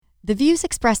The views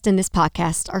expressed in this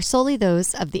podcast are solely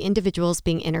those of the individuals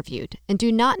being interviewed and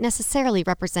do not necessarily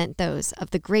represent those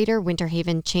of the Greater Winter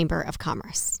Haven Chamber of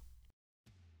Commerce.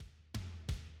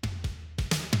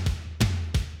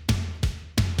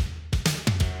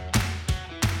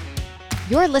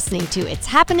 You're listening to It's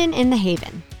Happening in the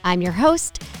Haven. I'm your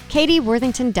host, Katie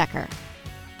Worthington Decker.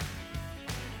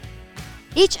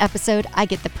 Each episode, I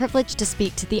get the privilege to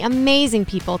speak to the amazing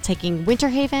people taking Winter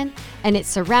Haven and its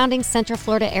surrounding Central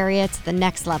Florida area to the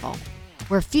next level.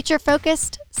 We're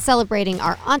future-focused, celebrating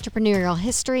our entrepreneurial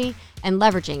history and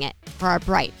leveraging it for our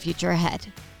bright future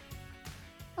ahead.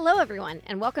 Hello, everyone,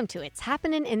 and welcome to It's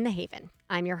Happening in the Haven.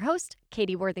 I'm your host,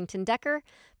 Katie Worthington Decker,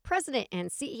 President and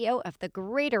CEO of the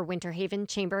Greater Winter Haven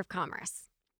Chamber of Commerce.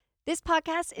 This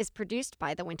podcast is produced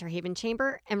by the Winter Haven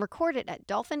Chamber and recorded at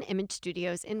Dolphin Image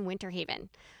Studios in Winter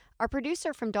Haven. Our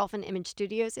producer from Dolphin Image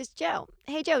Studios is Joe.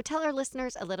 Hey, Joe, tell our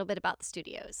listeners a little bit about the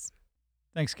studios.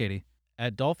 Thanks, Katie.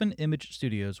 At Dolphin Image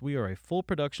Studios, we are a full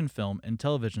production film and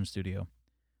television studio.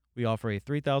 We offer a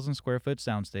 3,000 square foot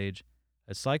soundstage,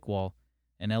 a psych wall,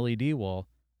 an LED wall,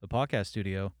 a podcast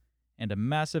studio, and a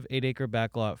massive 8-acre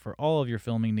backlot for all of your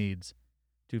filming needs.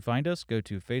 To find us, go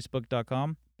to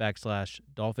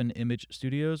facebook.com/Dolphin Image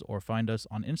Studios or find us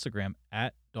on Instagram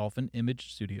at Dolphin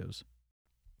Image Studios.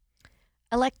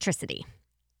 Electricity.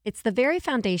 It's the very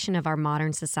foundation of our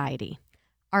modern society.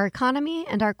 Our economy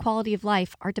and our quality of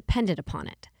life are dependent upon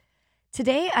it.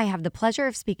 Today, I have the pleasure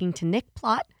of speaking to Nick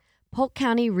Plott, Polk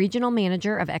County Regional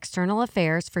Manager of External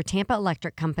Affairs for Tampa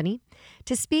Electric Company,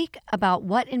 to speak about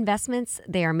what investments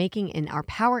they are making in our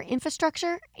power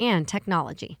infrastructure and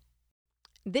technology.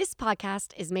 This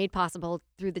podcast is made possible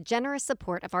through the generous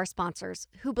support of our sponsors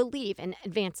who believe in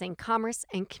advancing commerce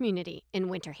and community in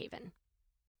Winter Haven.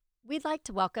 We'd like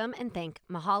to welcome and thank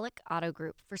Mahalik Auto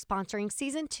Group for sponsoring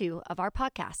Season 2 of our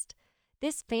podcast.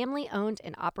 This family-owned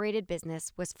and operated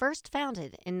business was first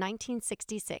founded in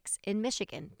 1966 in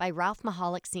Michigan by Ralph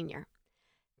Mahalik Sr.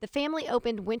 The family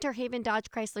opened Winter Haven Dodge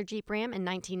Chrysler Jeep Ram in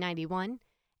 1991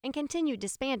 and continued to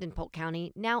expand in Polk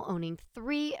County, now owning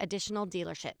 3 additional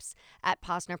dealerships at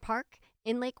Posner Park,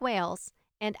 in Lake Wales,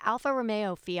 and Alfa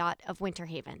Romeo Fiat of Winter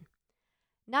Haven.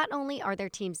 Not only are their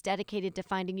teams dedicated to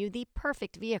finding you the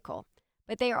perfect vehicle,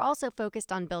 but they are also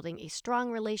focused on building a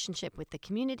strong relationship with the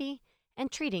community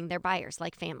and treating their buyers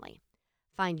like family.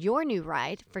 Find your new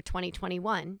ride for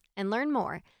 2021 and learn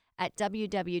more at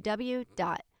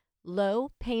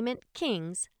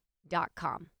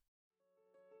www.lowpaymentkings.com.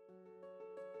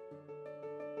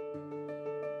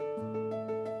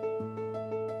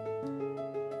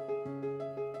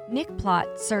 Nick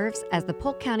Plott serves as the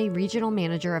Polk County Regional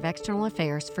Manager of External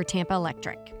Affairs for Tampa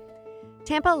Electric.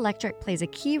 Tampa Electric plays a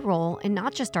key role in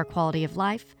not just our quality of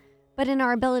life, but in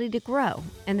our ability to grow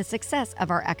and the success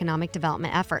of our economic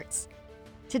development efforts.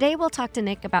 Today, we'll talk to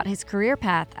Nick about his career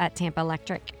path at Tampa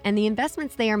Electric and the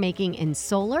investments they are making in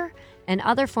solar and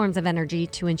other forms of energy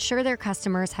to ensure their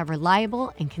customers have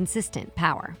reliable and consistent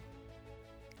power.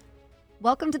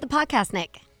 Welcome to the podcast,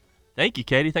 Nick. Thank you,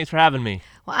 Katie. Thanks for having me.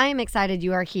 Well, I am excited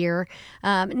you are here,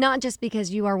 not just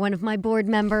because you are one of my board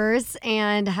members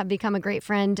and have become a great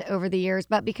friend over the years,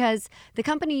 but because the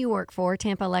company you work for,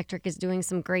 Tampa Electric, is doing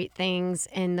some great things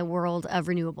in the world of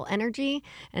renewable energy.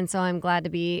 And so I'm glad to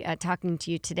be talking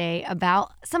to you today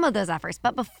about some of those efforts.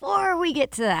 But before we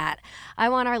get to that, I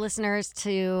want our listeners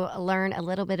to learn a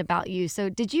little bit about you. So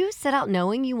did you set out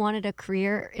knowing you wanted a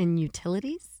career in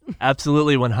utilities?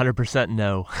 Absolutely 100%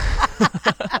 no.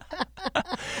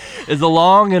 It's a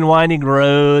long and winding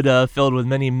road filled with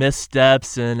many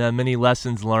missteps and many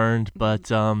lessons learned.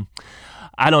 But I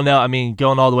don't know. I mean,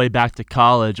 going all the way back to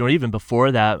college or even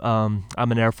before that, I'm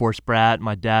an Air Force brat.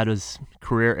 My dad was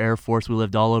career Air Force. We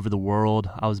lived all over the world.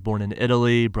 I was born in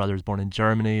Italy. Brother was born in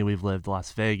Germany. We've lived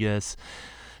Las Vegas,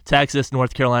 Texas,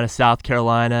 North Carolina, South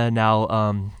Carolina.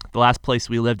 Now, the last place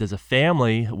we lived as a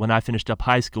family when I finished up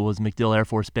high school was MacDill Air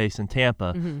Force Base in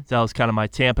Tampa. Mm-hmm. So that was kind of my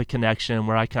Tampa connection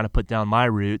where I kind of put down my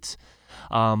roots.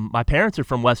 My parents are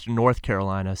from Western North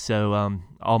Carolina, so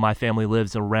all my family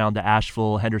lives around the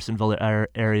Asheville, Hendersonville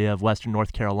area of Western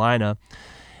North Carolina.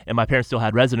 And my parents still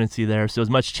had residency there, so it was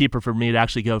much cheaper for me to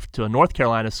actually go to a North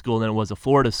Carolina school than it was a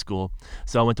Florida school.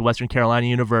 So I went to Western Carolina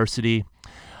University.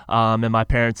 And my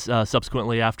parents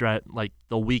subsequently,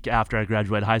 the week after I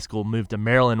graduated high school, moved to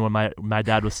Maryland when my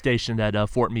dad was stationed at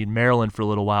Fort Meade, Maryland for a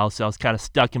little while. So I was kind of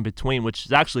stuck in between, which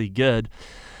is actually good.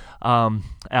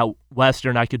 At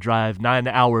Western, I could drive 9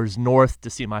 hours north to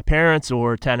see my parents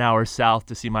or 10 hours south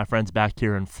to see my friends back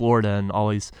here in Florida, and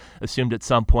always assumed at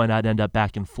some point I'd end up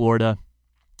back in Florida.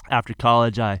 After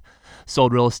college, I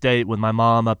sold real estate with my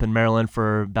mom up in Maryland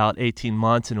for about 18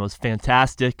 months, and it was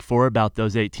fantastic for about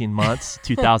those 18 months,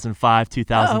 2005,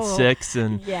 2006.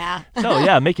 And yeah. so,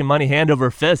 yeah, making money hand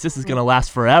over fist. This is going to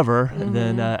last forever. And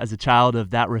then as a child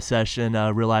of that recession,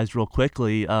 realized real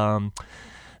quickly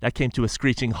that came to a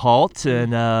screeching halt.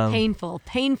 And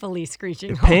painfully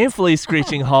screeching halt. Painfully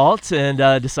screeching halt,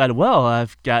 and decided, well,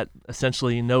 I've got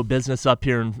essentially no business up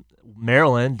here in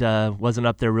Maryland. Wasn't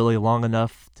up there really long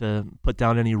enough to put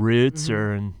down any roots,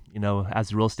 as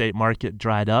the real estate market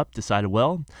dried up, decided,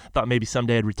 well, thought maybe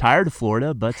someday I'd retire to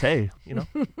Florida, but hey,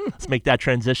 let's make that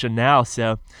transition now.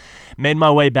 So made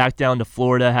my way back down to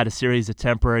Florida, had a series of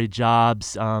temporary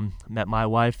jobs, met my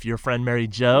wife, your friend Mary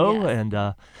Jo,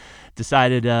 and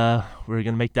decided we were going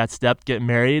to make that step, get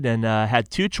married, and had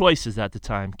two choices at the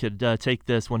time. Could take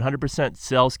this 100%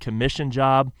 sales commission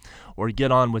job or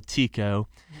get on with TECO.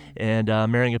 And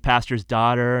marrying a pastor's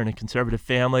daughter and a conservative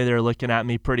family, they were looking at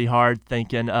me pretty hard,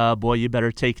 thinking, boy, you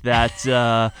better take that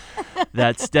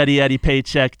that steady Eddie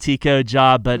paycheck TECO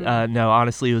job. But no,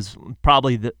 honestly, it was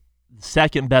probably the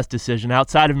second best decision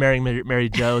outside of marrying Mary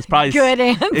Jo. It's probably good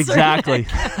answer. Exactly.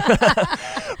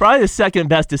 Probably the second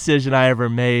best decision I ever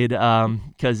made,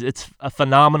 because it's a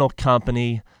phenomenal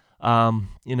company.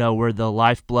 We're the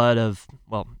lifeblood of,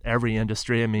 every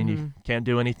industry. I mean, you can't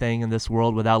do anything in this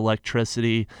world without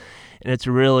electricity. And it's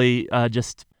really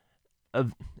just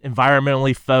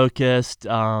environmentally focused,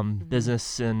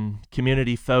 business and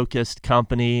community focused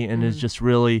company, and has just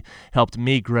really helped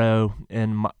me grow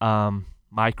in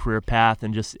my career path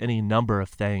and just any number of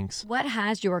things. What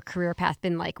has your career path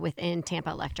been like within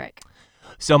Tampa Electric?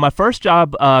 So my first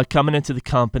job coming into the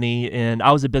company, and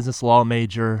I was a business law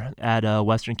major at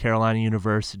Western Carolina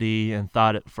University, and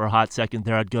thought for a hot second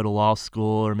there I'd go to law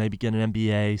school or maybe get an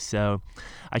MBA. So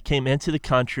I came into the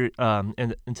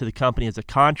into the company as a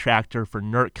contractor for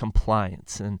NERC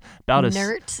compliance, and about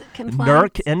NERC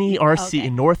compliance. NERC, NERC, okay.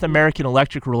 North American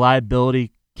Electric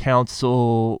Reliability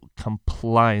Council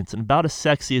compliance, and about as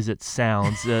sexy as it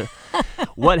sounds.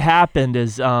 What happened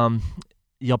is,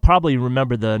 you'll probably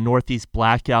remember the Northeast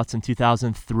blackouts in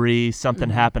 2003.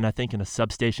 Something happened, I think, in a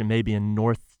substation, maybe in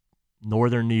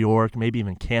northern New York, maybe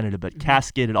even Canada, but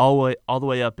cascaded all the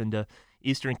way up into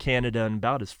eastern Canada and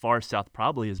about as far south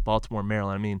probably as Baltimore,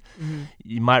 Maryland. I mean,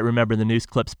 you might remember the news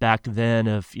clips back then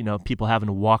of, people having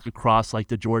to walk across like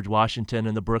the George Washington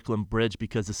and the Brooklyn Bridge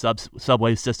because the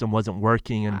subway system wasn't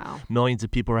working, and millions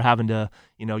of people were having to,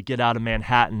 get out of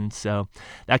Manhattan. So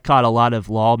that caught a lot of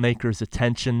lawmakers'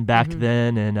 attention back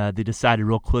then, and they decided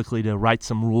real quickly to write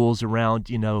some rules around,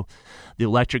 the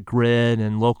electric grid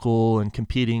and local and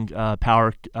competing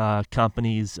power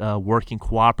companies working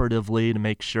cooperatively to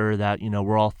make sure that,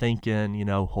 we're all thinking,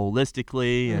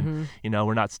 holistically, and,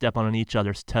 we're not stepping on each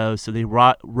other's toes. So they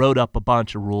wrote up a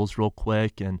bunch of rules real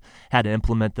quick and had to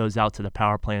implement those out to the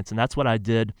power plants. And that's what I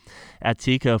did at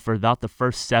TECO for about the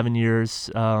first 7 years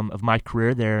of my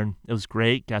career there. And it was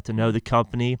great. Got to know the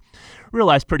company.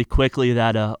 Realized pretty quickly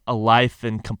that a life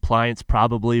in compliance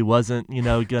probably wasn't,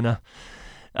 going to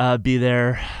be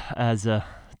there as a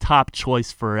top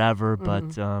choice forever.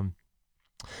 But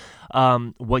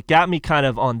what got me kind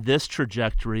of on this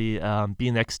trajectory,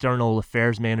 being the external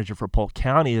affairs manager for Polk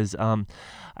County, is I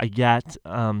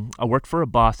worked for a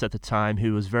boss at the time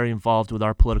who was very involved with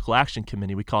our political action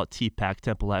committee. We call it TPAC,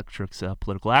 Temple Electric's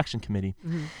political action committee,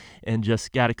 and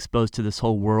just got exposed to this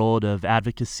whole world of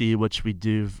advocacy, which we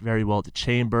do very well at the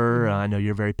chamber. I know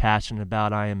you're very passionate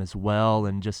about, I am as well,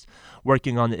 and just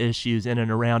working on the issues in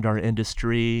and around our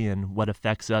industry and what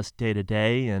affects us day to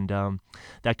day. And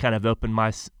that kind of opened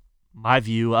my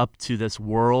view up to this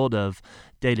world of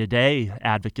day-to-day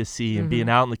advocacy and being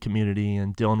out in the community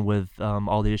and dealing with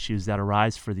all the issues that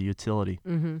arise for the utility.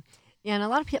 Yeah, and a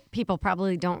lot of people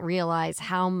probably don't realize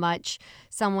how much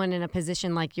someone in a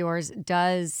position like yours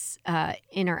does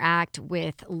interact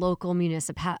with local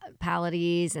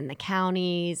municipalities and the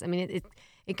counties. I mean,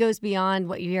 it goes beyond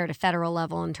what you hear at a federal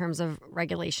level in terms of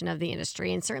regulation of the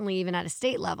industry, and certainly even at a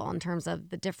state level in terms of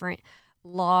the different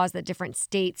laws that different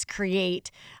states create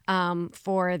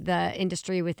for the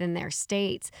industry within their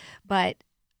states. But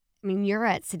I mean, you're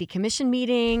at city commission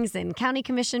meetings and county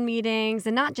commission meetings,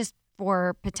 and not just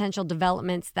for potential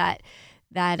developments that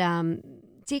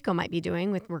TECO might be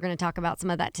doing. We're going to talk about some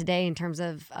of that today in terms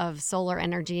of solar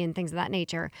energy and things of that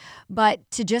nature. But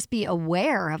to just be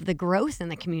aware of the growth in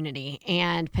the community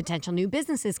and potential new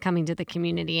businesses coming to the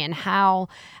community, and how,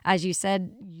 as you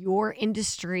said, your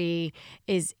industry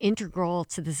is integral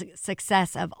to the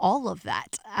success of all of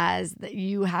that, as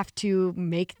you have to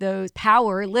make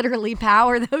literally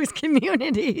power those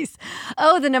communities.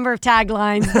 Oh, the number of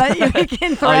taglines that you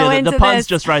can throw into the puns this.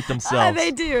 just write themselves.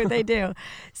 They do.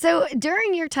 So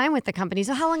during your time with the company,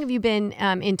 so how long have you been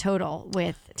in total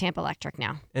with Tampa Electric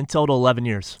now? In total, 11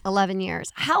 years. 11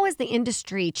 years. How has the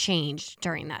industry changed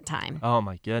during that time? Oh,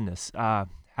 my goodness. How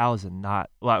is it not?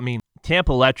 Well, I mean,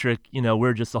 Tampa Electric,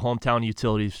 we're just the hometown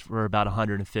utilities for about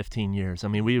 115 years. I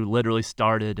mean, we literally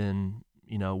started in,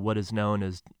 what is known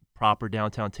as proper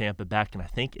downtown Tampa back in, I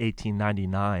think,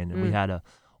 1899. And we had a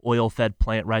oil-fed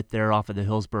plant right there off of the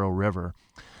Hillsborough River.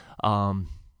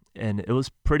 And it was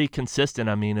pretty consistent.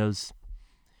 I mean, it was,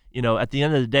 at the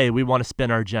end of the day, we want to spin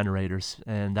our generators,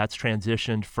 and that's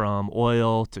transitioned from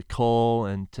oil to coal,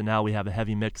 and to now we have a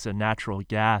heavy mix of natural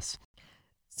gas.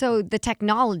 So the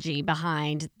technology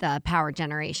behind the power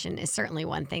generation is certainly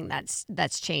one thing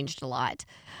that's changed a lot.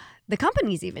 The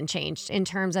company's even changed in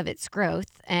terms of its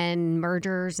growth and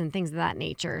mergers and things of that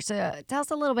nature. So tell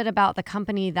us a little bit about the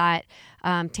company that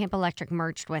Tampa Electric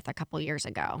merged with a couple years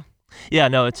ago. Yeah,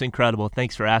 no, it's incredible.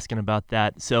 Thanks for asking about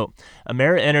that. So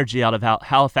Emera Energy out of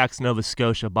Halifax, Nova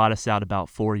Scotia bought us out about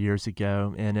 4 years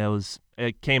ago, and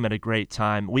it came at a great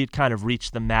time. We'd kind of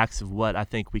reached the max of what I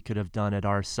think we could have done at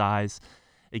our size.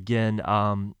 Again,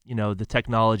 the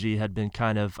technology had been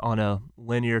kind of on a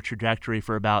linear trajectory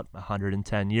for about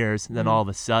 110 years. And then all of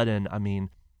a sudden, I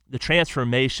mean, the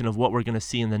transformation of what we're going to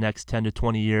see in the next 10 to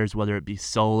 20 years, whether it be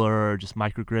solar or just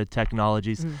microgrid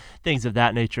technologies, things of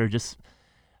that nature,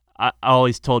 I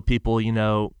always told people,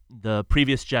 the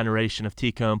previous generation of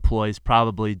TECO employees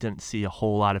probably didn't see a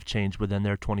whole lot of change within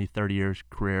their 20, 30 years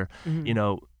career. In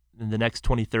the next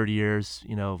 20, 30 years,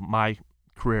 my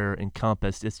career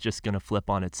encompassed, it's just going to flip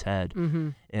on its head.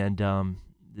 And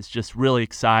it's just really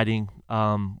exciting.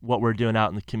 What we're doing out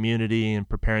in the community and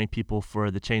preparing people for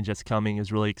the change that's coming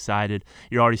is really excited.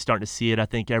 You're already starting to see it. I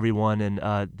think everyone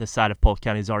in this side of Polk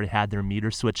County has already had their meter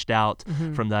switched out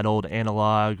from that old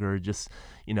analog or just,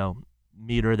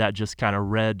 meter that just kind of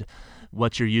read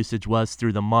what your usage was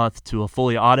through the month to a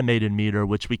fully automated meter,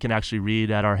 which we can actually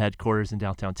read at our headquarters in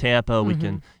downtown Tampa. We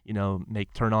can,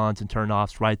 make turn-ons and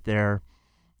turn-offs right there.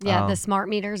 Yeah, the smart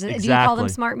meters. Exactly. Do you call them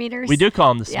smart meters? We do call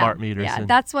them the smart meters. Yeah,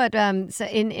 that's what. So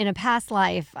in a past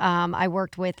life, I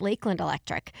worked with Lakeland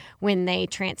Electric when they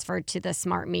transferred to the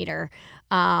smart meter,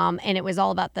 and it was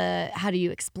all about how do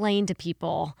you explain to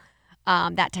people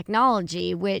that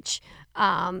technology, which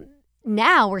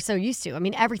now we're so used to. I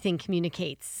mean, everything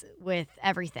communicates with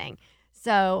everything.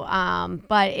 So,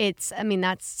 but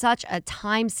that's such a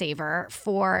time saver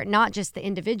for not just the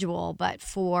individual, but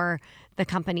for the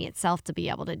company itself to be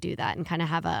able to do that and kind of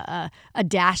have a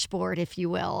dashboard, if you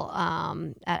will,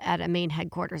 at a main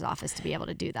headquarters office to be able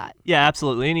to do that. Yeah,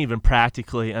 absolutely. And even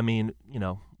practically, I mean,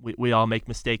 we all make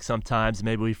mistakes sometimes.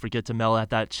 Maybe we forget to mail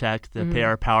out that check to pay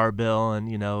our power bill,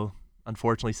 and,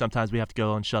 unfortunately, sometimes we have to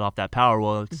go and shut off that power.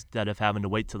 Well, instead of having to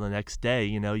wait till the next day,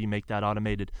 you make that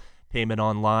automated payment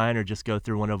online or just go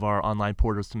through one of our online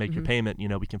portals to make your payment.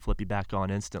 We can flip you back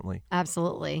on instantly.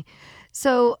 Absolutely.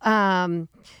 So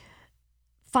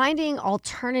finding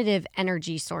alternative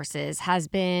energy sources has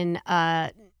been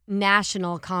a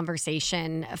national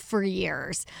conversation for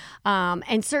years.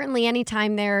 And certainly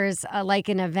anytime there's like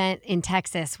an event in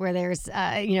Texas where there's,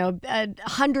 a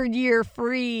 100-year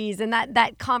freeze, and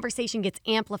that conversation gets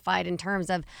amplified in terms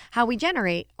of how we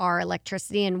generate our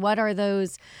electricity and what are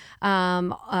those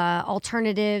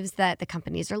alternatives that the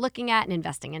companies are looking at and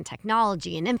investing in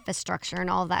technology and infrastructure and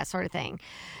all of that sort of thing.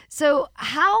 So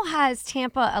how has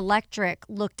Tampa Electric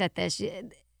looked at this?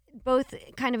 Both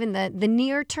kind of in the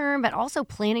near term, but also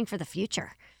planning for the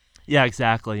future. Yeah,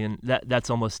 exactly. And that's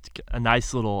almost a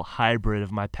nice little hybrid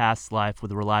of my past life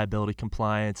with reliability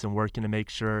compliance and working to make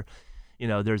sure,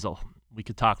 we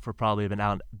could talk for probably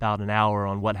about an hour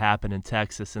on what happened in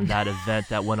Texas and that event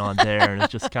that went on there. And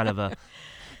it's just kind of a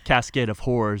cascade of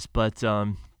horrors, but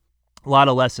a lot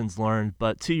of lessons learned.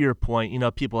 But to your point,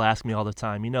 people ask me all the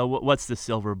time, what's the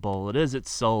silver bullet? Is it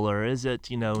solar? Is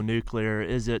it, nuclear?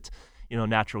 Is it,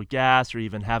 natural gas, or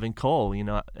even having coal,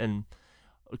 and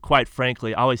quite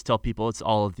frankly, I always tell people it's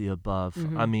all of the above.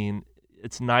 I mean,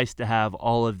 it's nice to have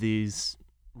all of these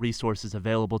resources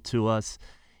available to us.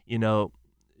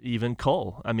 even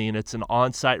coal. I mean, it's an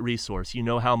on-site resource. You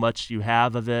know how much you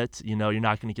have of it. You know, you're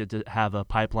not going to get to have a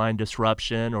pipeline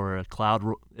disruption, or a cloud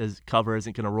cover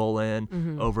isn't going to roll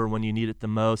in over when you need it the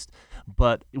most.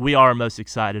 But we are most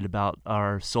excited about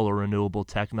our solar renewable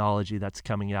technology that's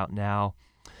coming out now.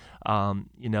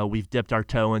 You know, we've dipped our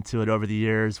toe into it over the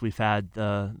years. We've had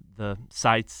the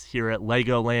sites here at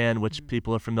Legoland, which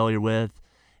people are familiar with,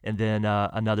 and then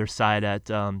another site at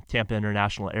Tampa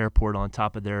International Airport on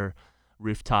top of their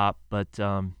rooftop. But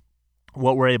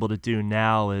what we're able to do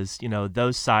now is, you know,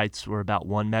 those sites were about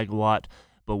 1 megawatt,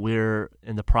 but we're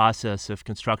in the process of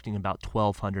constructing about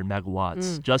 1,200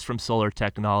 megawatts just from solar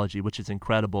technology, which is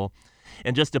incredible.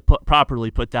 And just to properly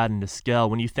put that into scale,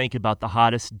 when you think about the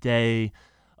hottest day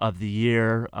of the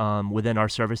year within our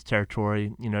service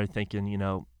territory, you know, thinking, you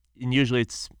know, and usually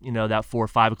it's, you know, that 4 or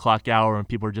 5 o'clock hour when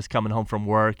people are just coming home from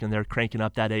work and they're cranking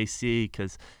up that AC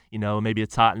because, you know, maybe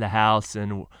it's hot in the house,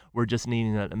 and we're just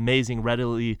needing an amazing,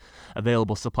 readily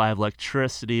available supply of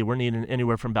electricity. We're needing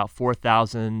anywhere from about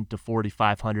 4,000 to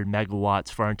 4,500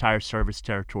 megawatts for our entire service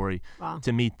territory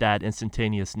to meet that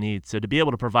instantaneous need. So to be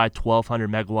able to provide 1,200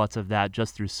 megawatts of that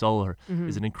just through solar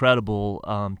is an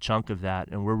incredible chunk of that,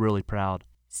 and we're really proud.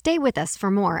 Stay with us for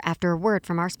more after a word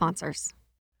from our sponsors.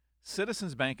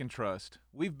 Citizens Bank and Trust.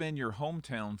 We've been your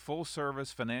hometown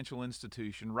full-service financial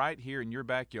institution right here in your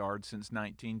backyard since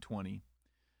 1920.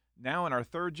 Now in our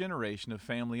third generation of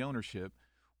family ownership,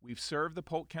 we've served the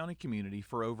Polk County community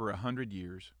for over 100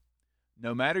 years.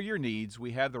 No matter your needs,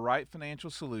 we have the right financial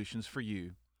solutions for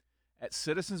you. At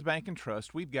Citizens Bank and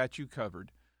Trust, we've got you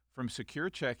covered, from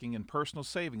secure checking and personal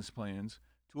savings plans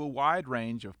to a wide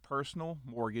range of personal,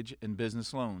 mortgage, and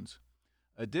business loans.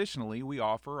 Additionally, we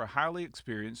offer a highly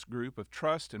experienced group of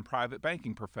trust and private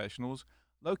banking professionals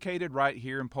located right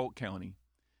here in Polk County.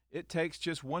 It takes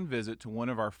just one visit to one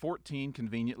of our 14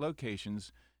 convenient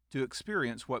locations to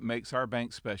experience what makes our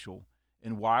bank special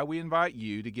and why we invite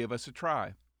you to give us a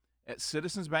try. At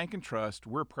Citizens Bank and Trust,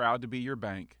 we're proud to be your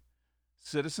bank.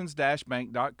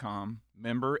 Citizens-bank.com,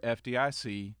 member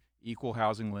FDIC, equal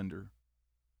housing lender.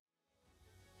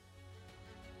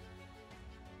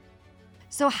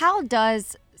 So how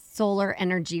does solar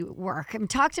energy work?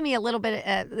 Talk to me a little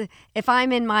bit if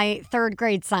I'm in my third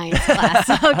grade science class,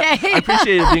 okay? I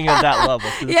appreciate it being at that level.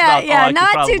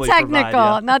 Not too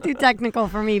technical. Not too technical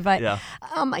for me, but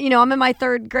you know, I'm in my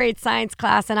third grade science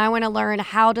class and I want to learn,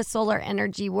 how does solar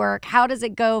energy work? How does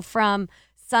it go from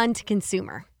sun to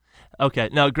consumer? Okay,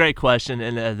 no, great question,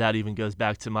 and that even goes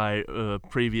back to my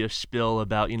previous spiel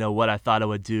about, you know, what I thought I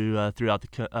would do throughout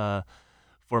the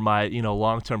for my, you know,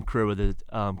 long-term career with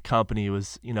the company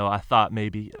was, you know, I thought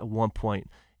maybe at one point,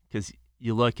 because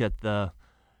you look at the,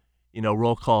 you know,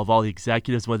 roll call of all the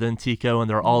executives within TECO and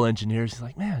they're all engineers. It's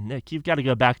like, man, Nick, you've got to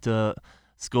go back to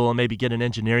school and maybe get an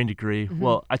engineering degree.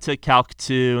 Well, I took Calc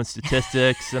 2 and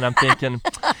statistics, and I'm thinking,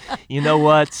 you know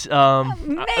what?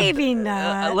 Maybe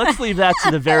not. Let's leave that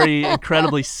to the very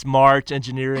incredibly smart,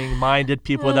 engineering-minded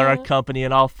people within our company,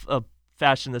 and I'll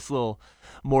fashion this little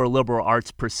more liberal arts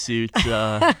pursuit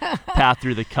path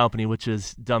through the company, which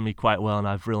has done me quite well and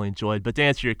I've really enjoyed. But to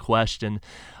answer your question,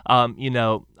 you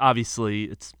know, obviously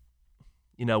it's,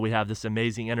 you know, we have this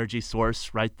amazing energy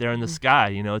source right there in the sky.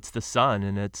 You know, it's the sun,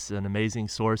 and it's an amazing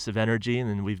source of energy,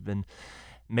 and we've been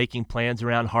making plans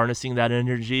around harnessing that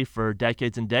energy for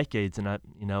decades and decades. And,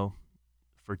 you know,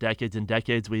 for decades and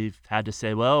decades, we've had to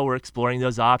say, well, we're exploring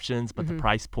those options, but the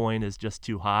price point is just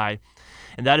too high.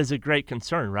 And that is a great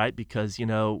concern, right? Because, you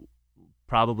know,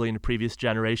 probably in the previous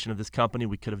generation of this company,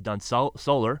 we could have done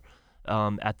solar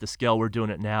at the scale we're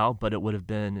doing it now, but it would have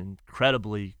been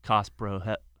incredibly cost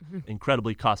prohibitive.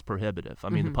 I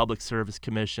mean, the Public Service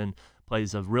Commission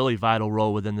plays a really vital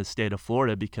role within the state of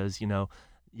Florida because, you know,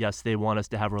 yes, they want us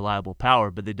to have reliable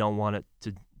power, but they don't want it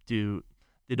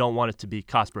to be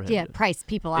cost prohibitive. Yeah, price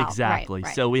people out. Exactly.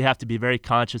 Right. So we have to be very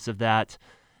conscious of that.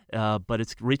 But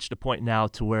it's reached a point now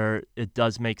to where it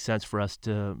does make sense for us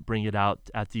to bring it out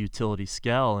at the utility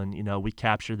scale. And, you know, we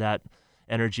capture that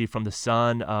energy from the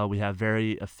sun. We have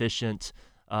very efficient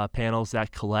panels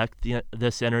that collect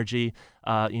this energy.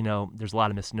 You know, there's a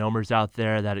lot of misnomers out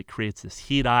there that it creates this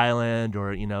heat island,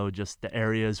 or, you know, just the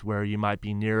areas where you might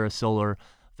be near a solar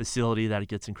facility that it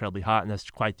gets incredibly hot, and that's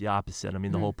quite the opposite. I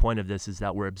mean, the whole point of this is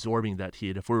that we're absorbing that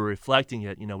heat. If we're reflecting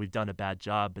it, you know, we've done a bad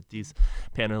job, but these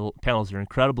panels are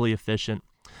incredibly efficient.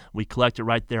 We collect it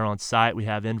right there on site. We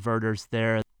have inverters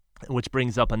there, which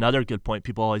brings up another good point.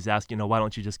 People always ask, you know, why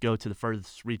don't you just go to the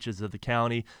furthest reaches of the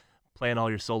county, plant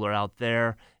all your solar out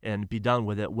there, and be done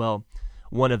with it? Well,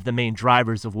 one of the main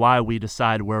drivers of why we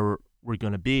decide where we're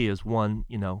going to be is, one,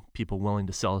 you know, people willing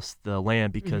to sell us the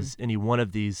land, because any one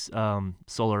of these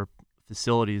solar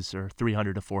facilities are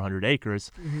 300 to 400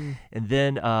 acres. And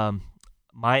then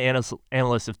my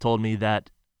analysts have told me that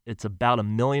it's about $1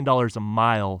 million a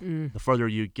mile the further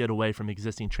you get away from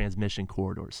existing transmission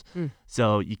corridors.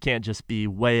 So you can't just be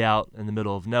way out in the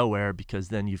middle of nowhere, because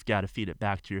then you've got to feed it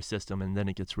back to your system, and then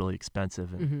it gets really expensive.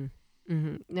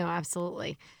 No,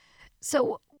 absolutely.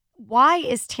 So why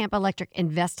is Tampa Electric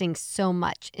investing so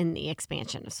much in the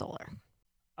expansion of solar?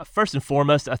 First and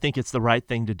foremost, I think it's the right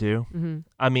thing to do.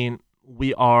 I mean,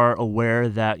 we are aware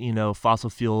that, fossil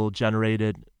fuel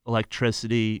generated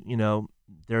electricity,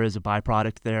 there is a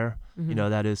byproduct there,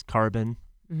 that is carbon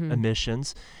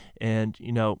emissions. And,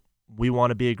 we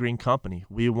want to be a green company.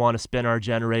 We want to spin our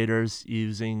generators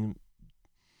using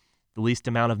the least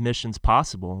amount of emissions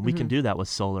possible. And we can do that with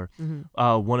solar.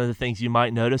 One of the things you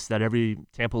might notice that every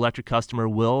Tampa Electric customer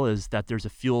will is that there's a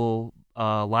fuel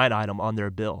line item on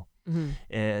their bill.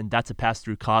 And that's a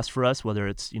pass-through cost for us, whether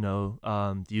it's,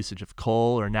 the usage of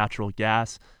coal or natural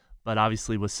gas. But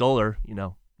obviously with solar,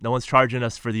 no one's charging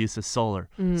us for the use of solar.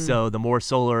 So the more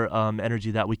solar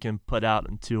energy that we can put out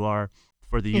into your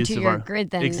grid,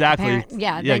 then exactly,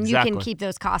 then you can keep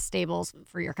those costs stable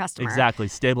for your customer. Exactly,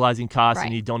 stabilizing costs,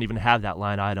 and you don't even have that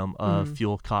line item of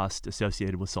fuel cost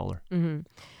associated with solar.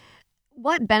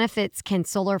 What benefits can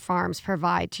solar farms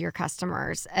provide to your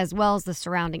customers, as well as the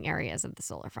surrounding areas of the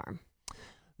solar farm?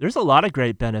 There's a lot of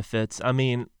great benefits. I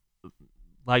mean,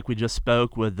 like we just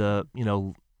spoke with the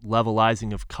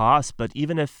levelizing of costs, but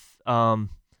even if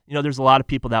there's a lot of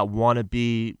people that want to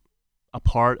be a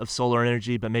part of solar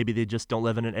energy, but maybe they just don't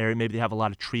live in an area. Maybe they have a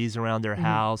lot of trees around their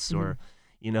house, or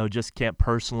just can't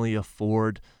personally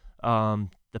afford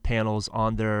the panels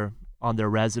on their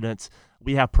residence.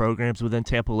 We have programs within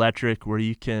Tampa Electric where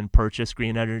you can purchase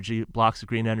green energy, blocks of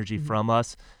green energy from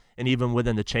us. And even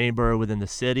within the chamber, within the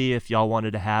city, if y'all wanted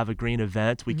to have a green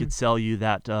event, we could sell you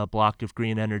that block of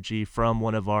green energy from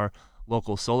one of our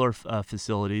local solar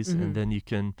facilities, and then you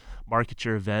can market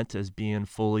your event as being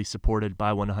fully supported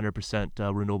by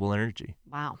 100% renewable energy.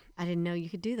 Wow, I didn't know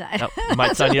you could do that. We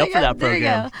might sign you up for that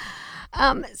program.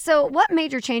 So what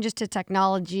major changes to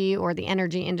technology or the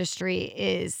energy industry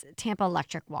is Tampa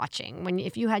Electric watching?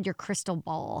 If you had your crystal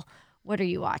ball, what are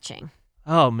you watching?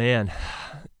 Oh, man.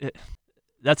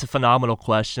 That's a phenomenal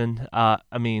question. I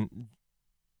mean,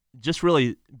 just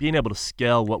really being able to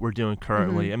scale what we're doing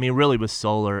currently. I mean, really with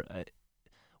solar,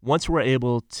 once we're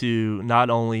able to not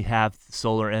only have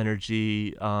solar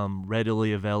energy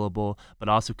readily available, but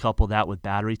also couple that with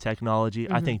battery technology,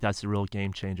 I think that's a real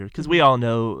game changer. Because we all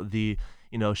know the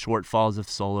shortfalls of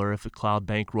solar. If a cloud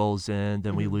bank rolls in,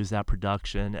 then we lose that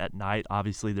production at night.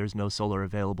 Obviously, there's no solar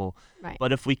available. Right.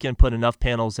 But if we can put enough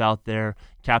panels out there,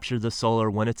 capture the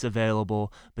solar when it's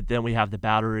available, but then we have the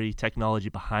battery technology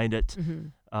behind it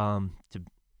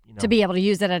to be able to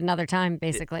use it at another time,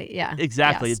 basically.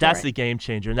 Exactly. Yeah, that's the game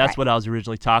changer. And that's what I was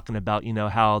originally talking about,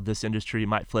 how this industry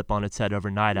might flip on its head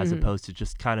overnight as opposed to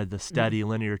just kind of the steady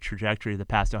linear trajectory of the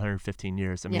past 115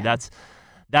 years. I mean, that's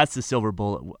the silver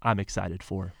bullet I'm excited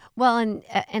for. Well, and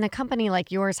a company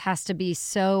like yours has to be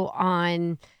so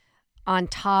on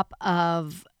top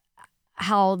of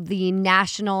how the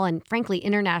national and frankly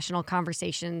international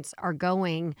conversations are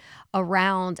going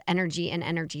around energy and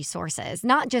energy sources,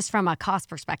 not just from a cost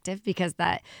perspective, because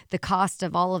that the cost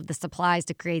of all of the supplies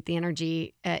to create the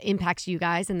energy impacts you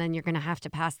guys, and then you're going to have to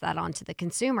pass that on to the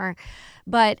consumer.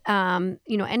 But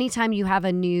anytime you have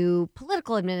a new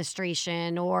political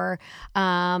administration or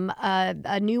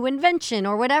a new invention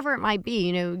or whatever it might be,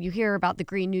 you hear about the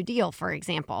Green New Deal, for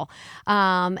example,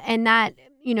 and that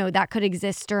that could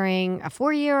exist during a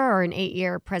 4-year or an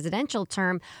 8-year presidential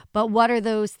term. But what are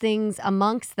those things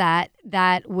amongst that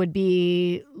would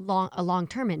be a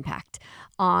long-term impact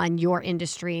on your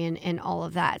industry and all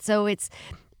of that? So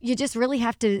you just really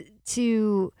have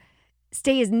to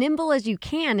stay as nimble as you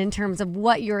can in terms of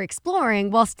what you're exploring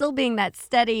while still being that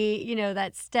steady,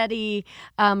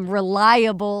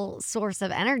 reliable source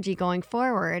of energy going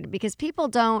forward, because people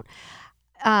don't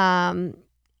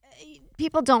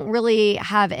really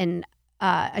have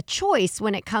a choice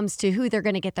when it comes to who they're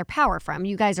going to get their power from.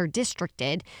 You guys are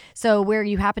districted. So where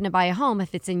you happen to buy a home,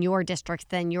 if it's in your district,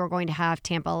 then you're going to have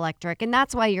Tampa Electric. And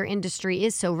that's why your industry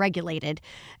is so regulated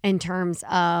in terms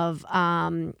of,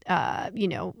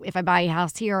 if I buy a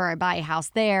house here or I buy a house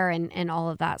there and all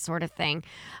of that sort of thing.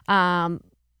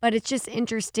 But it's just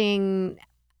interesting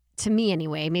to me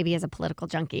anyway, maybe as a political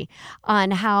junkie, on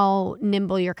how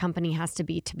nimble your company has to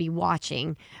be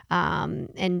watching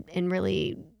and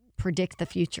really predict the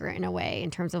future in a way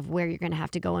in terms of where you're going to have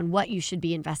to go and what you should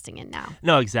be investing in now.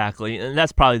 No, exactly. And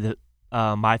that's probably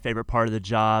my favorite part of the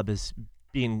job is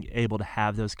being able to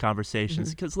have those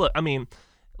conversations. Because look, I mean,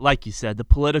 like you said, the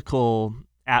political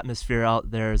atmosphere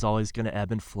out there is always going to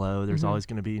ebb and flow. There's always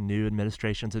going to be new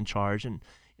administrations in charge, and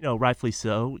rightfully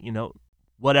so.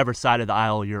 Whatever side of the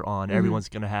aisle you're on, everyone's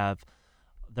going to have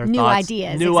their new thoughts,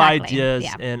 ideas, new exactly. ideas.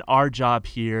 Yeah. And our job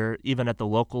here, even at the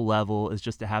local level, is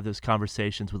just to have those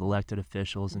conversations with elected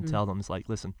officials and tell them, it's like,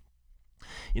 listen,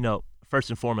 first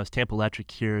and foremost, Tampa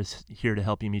Electric here is here to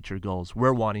help you meet your goals.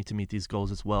 We're wanting to meet these goals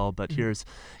as well, but here's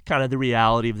kind of the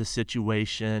reality of the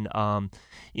situation.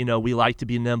 We like to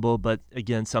be nimble, but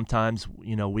again, sometimes,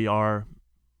 we are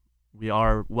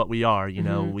what we are.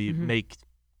 We make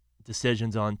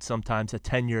decisions on sometimes a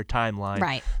 10-year timeline.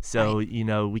 Right. So,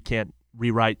 we can't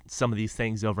rewrite some of these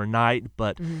things overnight,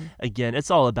 but again,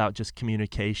 it's all about just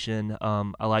communication.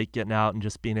 I like getting out and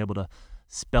just being able to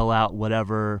spell out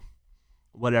whatever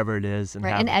it is and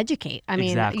educate. I mean,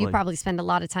 Exactly. you probably spend a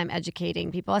lot of time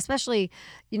educating people, especially,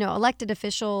 elected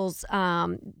officials.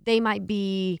 They might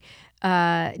be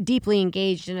deeply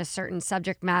engaged in a certain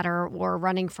subject matter or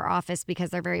running for office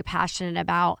because they're very passionate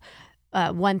about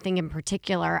one thing in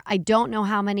particular. I don't know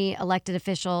how many elected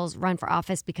officials run for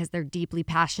office because they're deeply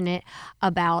passionate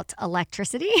about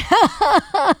electricity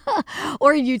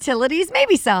or utilities,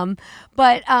 maybe some.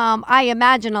 But I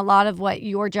imagine a lot of what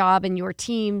your job and your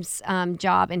team's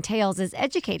job entails is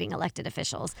educating elected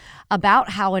officials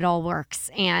about how it all works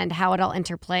and how it all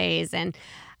interplays, and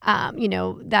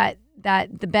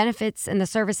that the benefits and the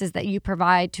services that you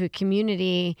provide to a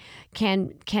community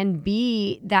can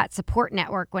be that support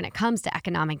network when it comes to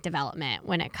economic development,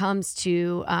 when it comes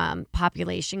to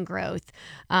population growth,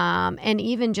 and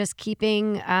even just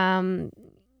keeping the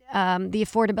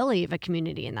affordability of a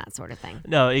community and that sort of thing.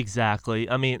 No, exactly.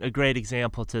 I mean, a great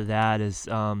example to that is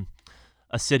a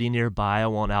city nearby. I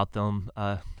won't out them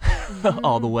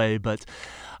all the way, but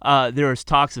there was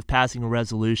talks of passing a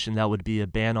resolution that would be a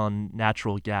ban on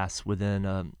natural gas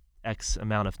within X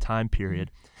amount of time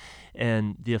period.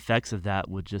 And the effects of that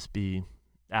would just be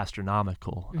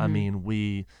astronomical. I mean,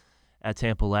 we at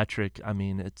Tampa Electric,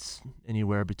 it's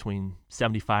anywhere between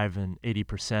 75 and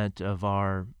 80% of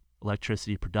our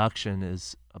electricity production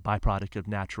is a byproduct of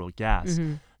natural gas.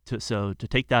 So to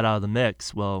take that out of the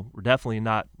mix, well, we're definitely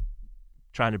not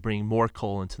trying to bring more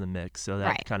coal into the mix. So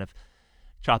that kind of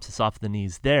chops us off the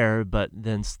knees there. But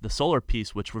then the solar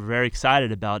piece, which we're very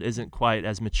excited about, isn't quite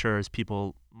as mature as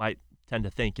people might tend to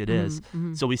think it is.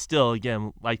 So we still,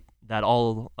 again, like that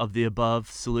all of the above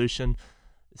solution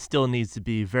still needs to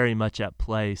be very much at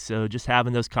play. So just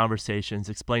having those conversations,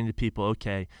 explaining to people,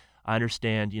 okay, I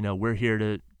understand, we're here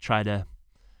to try to...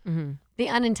 The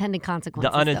unintended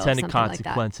consequences. The unintended though,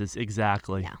 consequences, like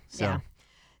exactly. Yeah.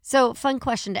 So fun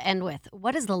question to end with.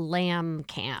 What is the Lamb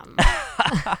Cam?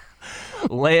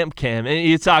 Lamb Cam. And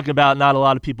you talk about not a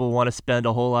lot of people want to spend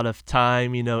a whole lot of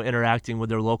time, interacting with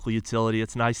their local utility.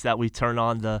 It's nice that we turn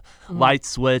on the light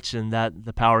switch and that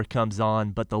the power comes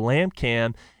on. But the Lamb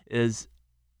Cam is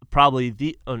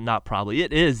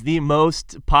it is the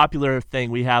most popular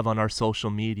thing we have on our social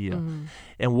media.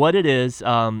 And what it is,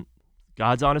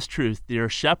 God's honest truth, there are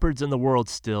shepherds in the world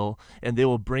still, and they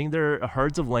will bring their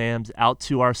herds of lambs out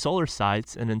to our solar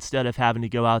sites, and instead of having to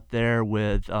go out there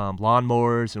with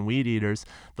lawnmowers and weed eaters,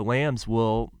 the lambs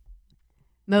will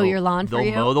mow your lawn for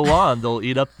you? They'll mow the lawn. They'll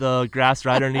eat up the grass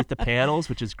right underneath the panels,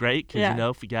 which is great because,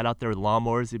 if we got out there with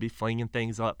lawnmowers, they'd be flinging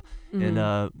things up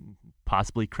and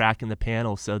possibly cracking the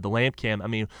panels. So the Lamb Cam,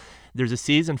 there's a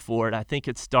season for it. I think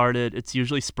it's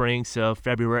usually spring, so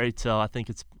February till I think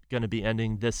it's going to be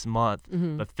ending this month.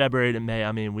 But February to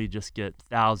May, we just get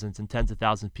thousands and tens of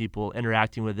thousands of people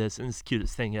interacting with this, and it's the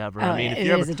cutest thing ever. It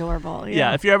is adorable.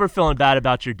 Yeah, if you're ever feeling bad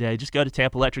about your day, just go to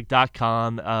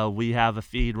tampaelectric.com. We have a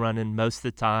feed running most of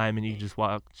the time, and you can just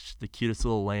watch the cutest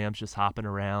little lambs just hopping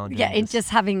around. Yeah, and just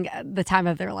having the time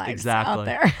of their lives out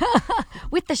there.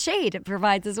 With the shade it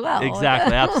provides as well.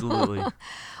 Exactly, absolutely.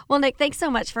 Well, Nick, thanks so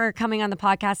much for coming on the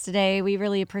podcast today. We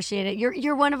really appreciate it.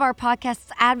 You're one of our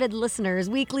podcast's avid listeners,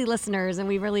 weekly listeners, and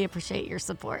we really appreciate your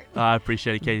support. I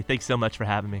appreciate it, Katie. Thanks so much for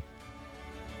having me.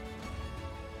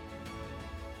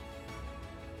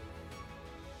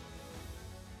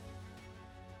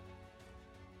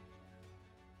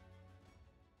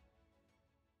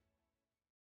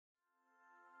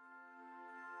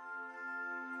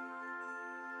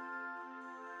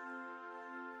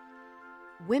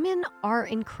 Women are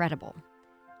incredible.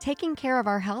 Taking care of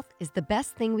our health is the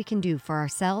best thing we can do for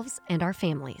ourselves and our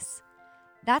families.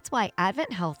 That's why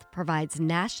Advent Health provides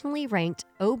nationally ranked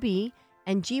OB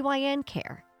and GYN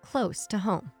care close to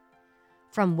home.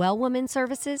 From well woman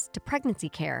services to pregnancy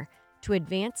care to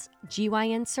advanced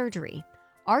GYN surgery,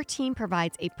 our team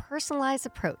provides a personalized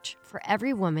approach for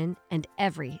every woman and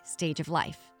every stage of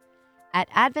life. At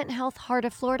Advent Health Heart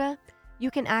of Florida, you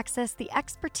can access the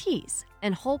expertise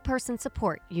and whole person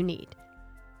support you need.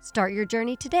 Start your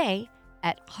journey today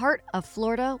at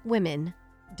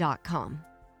heartoffloridawomen.com.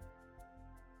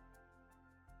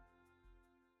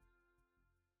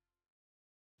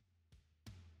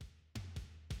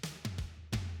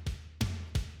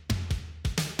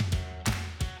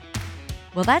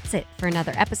 Well, that's it for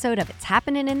another episode of It's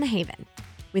Happening in the Haven.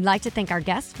 We'd like to thank our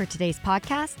guest for today's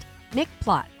podcast, Nick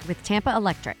Plott with Tampa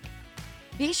Electric.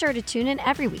 Be sure to tune in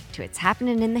every week to It's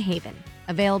Happening in the Haven,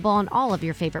 available on all of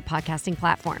your favorite podcasting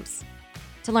platforms.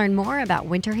 To learn more about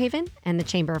Winter Haven and the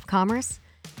Chamber of Commerce,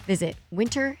 visit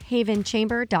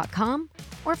winterhavenchamber.com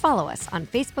or follow us on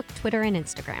Facebook, Twitter, and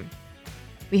Instagram.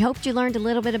 We hoped you learned a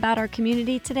little bit about our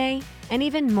community today and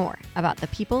even more about the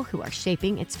people who are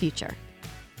shaping its future.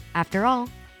 After all,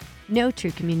 no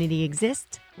true community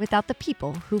exists without the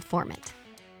people who form it.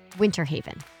 Winter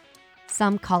Haven.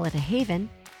 Some call it a haven.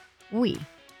 We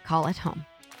call it home.